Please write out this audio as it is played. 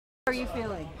are you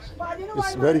feeling?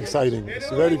 It's very exciting. It's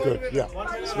very good. Yeah,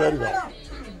 it's very well.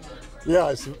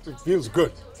 Yeah, it feels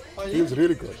good. It feels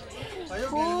really good.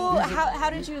 How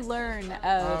did you learn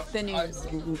of the news?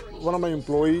 One of my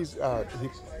employees,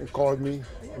 he called me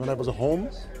when I was home,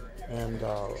 and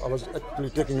I was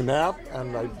actually taking a nap, and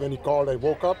when he called, I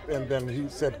woke up, and then he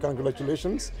said,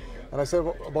 "Congratulations." And I said,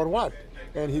 "About what?"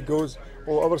 And he goes,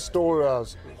 "Oh, our store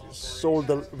sold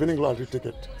the winning lottery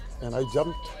ticket." And I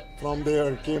jumped from there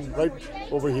and came right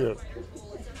over here.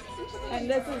 And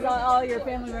this is all your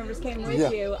family members came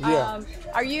with you. Yeah.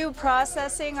 Are you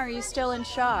processing? Are you still in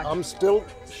shock? I'm still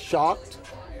shocked,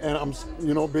 and I'm,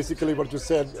 basically what you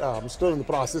said, I'm still in the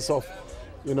process of,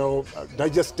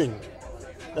 digesting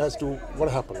as to what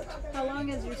happened. How long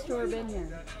has your store been here?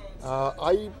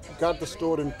 I got the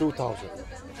store in 2000.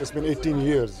 It's been 18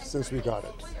 years since we got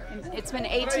it. It's been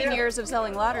 18 years of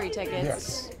selling lottery tickets.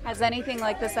 Yes. Has anything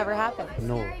like this ever happened?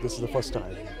 No, this is the first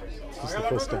time. This is the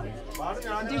first time.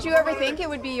 Did you ever think it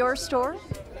would be your store?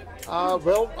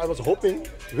 Well, I was hoping,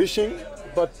 wishing,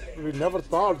 but we never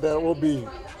thought there will be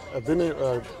a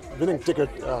winning ticket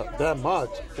that much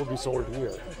will be sold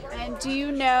here. And do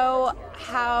you know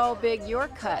how big your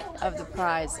cut of the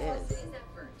prize is?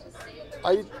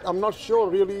 I'm not sure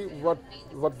really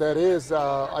what that is.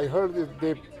 I heard that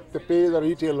they pay the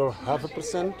retailer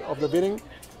 0.5% of the winning,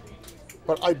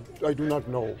 but I do not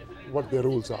know what the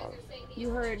rules are. You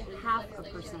heard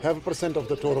 0.5%. 0.5% of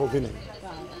the total winning.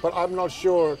 But I'm not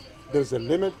sure there's a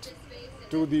limit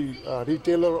to the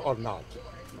retailer or not.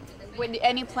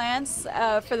 Any plans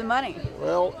for the money?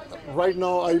 Well, right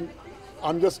now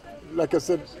I'm just, like I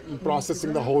said,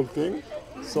 processing the whole thing.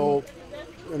 So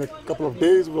in a couple of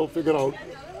days we'll figure out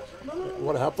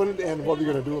what happened and what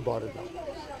we're going to do about it now.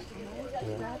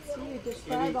 That's you.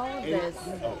 Describe all of this. I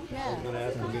was going to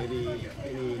ask you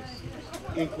any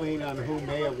inkling on who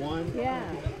may have won? Yeah.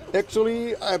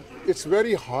 Actually, it's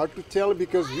very hard to tell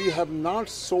because we have not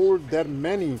sold that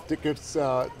many tickets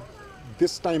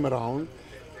this time around.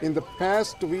 In the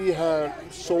past, we had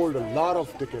sold a lot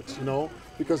of tickets,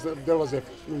 because there was a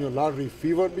lottery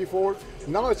fever before.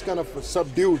 Now it's kind of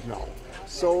subdued now.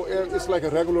 So it's like a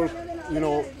regular,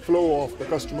 flow of the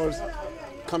customers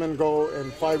come and go,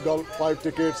 and $5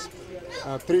 tickets,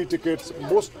 3 tickets.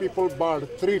 Most people bought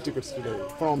 3 tickets today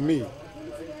from me.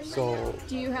 So,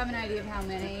 do you have an idea of how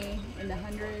many in the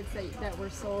hundreds that were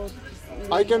sold?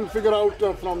 I can figure out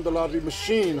from the lottery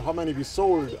machine how many we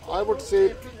sold. I would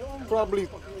say probably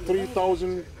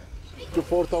 3,000 to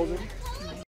 4,000.